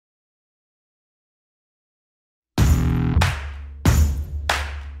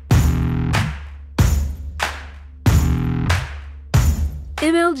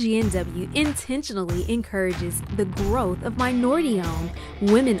MLGW intentionally encourages the growth of minority-owned,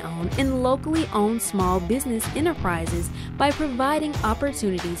 women-owned, and locally owned small business enterprises by providing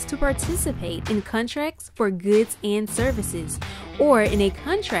opportunities to participate in contracts for goods and services, or in a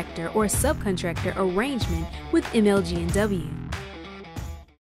contractor or subcontractor arrangement with MLGW.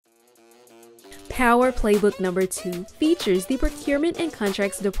 Power Playbook number 2 features the Procurement and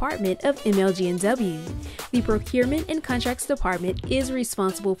Contracts Department of MLGW. The Procurement and Contracts Department is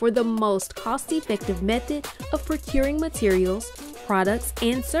responsible for the most cost-effective method of procuring materials, products,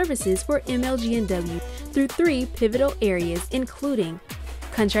 and services for MLGW through 3 pivotal areas, including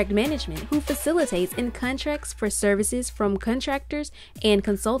contract management, who facilitates in contracts for services from contractors and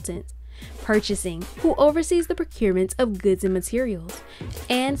consultants; purchasing, who oversees the procurement of goods and materials;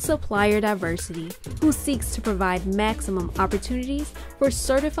 and supplier diversity, who seeks to provide maximum opportunities for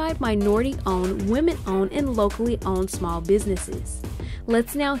certified minority-owned, women-owned, and locally owned small businesses.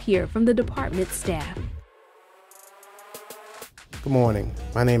 Let's now hear from the department staff. Good morning.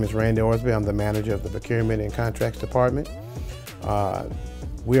 My name is Randy Orsby. I'm the manager of the Procurement and Contracts Department.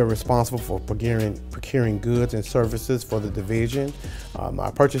 We are responsible for procuring goods and services for the division.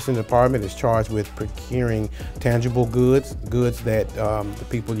 Our purchasing department is charged with procuring tangible goods that the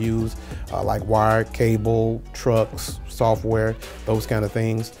people use, like wire, cable, trucks, software, those kind of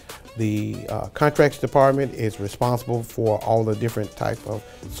things. The contracts department is responsible for all the different type of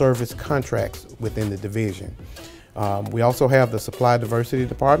service contracts within the division. We also have the supply diversity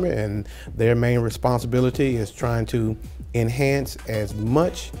department, and their main responsibility is trying to enhance as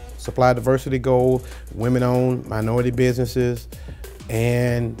much supply diversity goal, women-owned, minority businesses,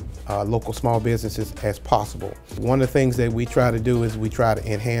 and local small businesses as possible. One of the things that we try to do is we try to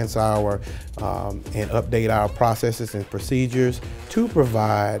enhance our and update our processes and procedures to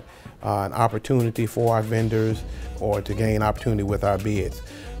provide an opportunity for our vendors or to gain opportunity with our bids.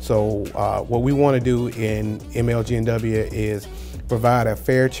 So what we want to do in MLGW is provide a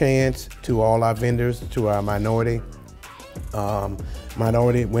fair chance to all our vendors, to our minority,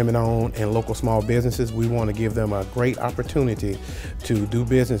 women-owned, and local small businesses. We want to give them a great opportunity to do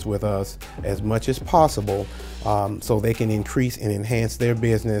business with us as much as possible so they can increase and enhance their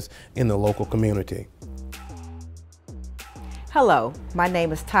business in the local community. Hello, my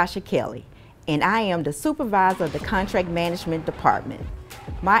name is Tasha Kelly, and I am the supervisor of the Contract Management Department.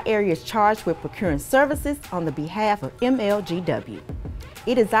 My area is charged with procuring services on the behalf of MLGW.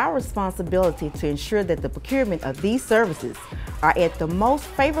 It is our responsibility to ensure that the procurement of these services are at the most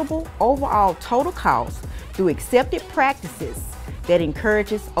favorable overall total cost through accepted practices that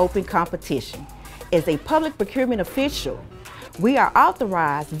encourages open competition. As a public procurement official, we are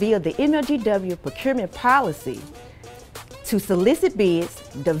authorized via the MLGW procurement policy to solicit bids,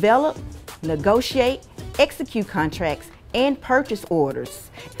 develop, negotiate, execute contracts, and purchase orders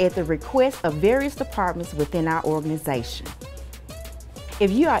at the request of various departments within our organization.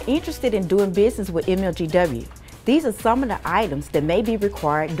 If you are interested in doing business with MLGW, these are some of the items that may be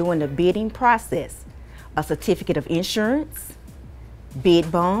required during the bidding process: a certificate of insurance,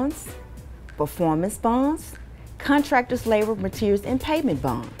 bid bonds, performance bonds, contractors' labor, materials, and payment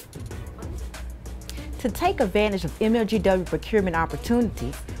bond. To take advantage of MLGW procurement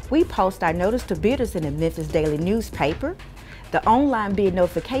opportunities, we post our notice to bidders in the Memphis Daily newspaper, the online bid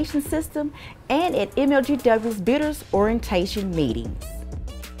notification system, and at MLGW's bidders orientation meetings.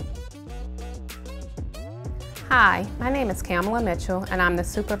 Hi, my name is Kamala Mitchell, and I'm the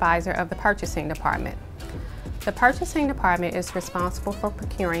supervisor of the Purchasing Department. The Purchasing Department is responsible for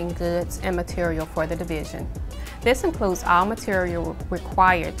procuring goods and material for the division. This includes all material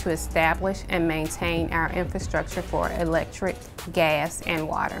required to establish and maintain our infrastructure for electric, gas, and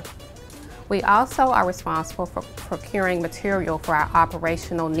water. We also are responsible for procuring material for our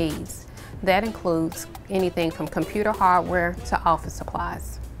operational needs. That includes anything from computer hardware to office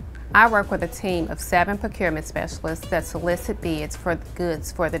supplies. I work with a team of 7 procurement specialists that solicit bids for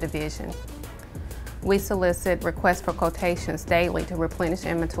goods for the division. We solicit requests for quotations daily to replenish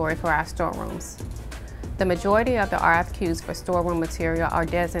inventory for our storerooms. The majority of the RFQs for storeroom material are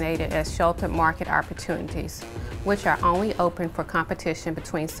designated as sheltered market opportunities, which are only open for competition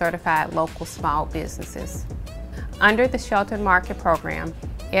between certified local small businesses. Under the Sheltered Market Program,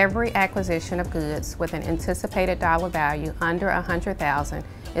 every acquisition of goods with an anticipated dollar value under $100,000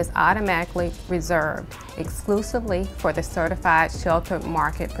 is automatically reserved exclusively for the certified sheltered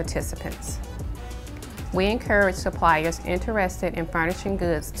market participants. We encourage suppliers interested in furnishing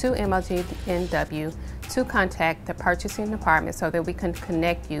goods to MLGW to contact the purchasing department so that we can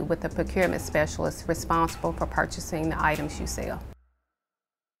connect you with the procurement specialist responsible for purchasing the items you sell.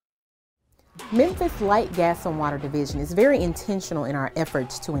 Memphis Light Gas and Water Division is very intentional in our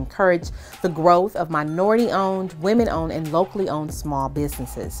efforts to encourage the growth of minority-owned, women-owned, and locally owned small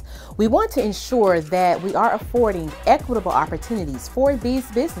businesses. We want to ensure that we are affording equitable opportunities for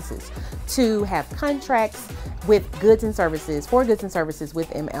these businesses to have contracts with goods and services, for goods and services with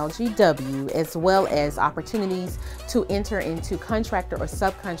MLGW, as well as opportunities to enter into contractor or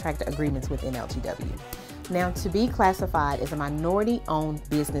subcontractor agreements with MLGW. Now, to be classified as a minority-owned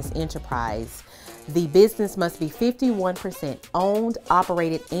business enterprise, the business must be 51% owned,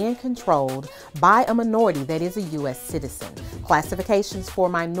 operated, and controlled by a minority that is a U.S. citizen. Classifications for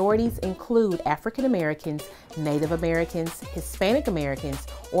minorities include African Americans, Native Americans, Hispanic Americans,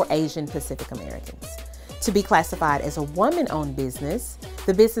 or Asian Pacific Americans. To be classified as a woman-owned business,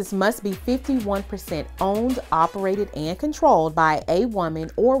 the business must be 51% owned, operated, and controlled by a woman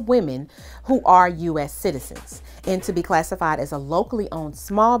or women who are U.S. citizens. And to be classified as a locally owned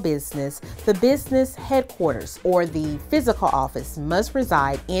small business, the business headquarters or the physical office must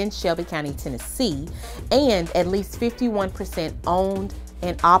reside in Shelby County, Tennessee, and at least 51% owned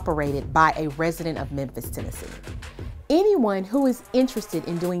and operated by a resident of Memphis, Tennessee. Anyone who is interested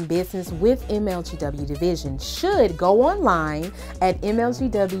in doing business with MLGW Division should go online at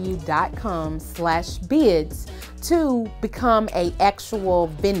mlgw.com/bids to become an actual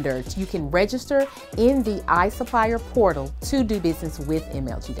vendor. You can register in the iSupplier portal to do business with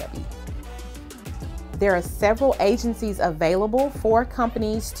MLGW. There are several agencies available for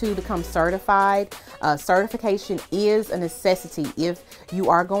companies to become certified. Certification is a necessity if you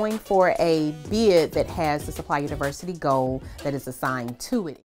are going for a bid that has the supplier diversity goal that is assigned to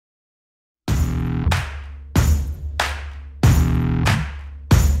it.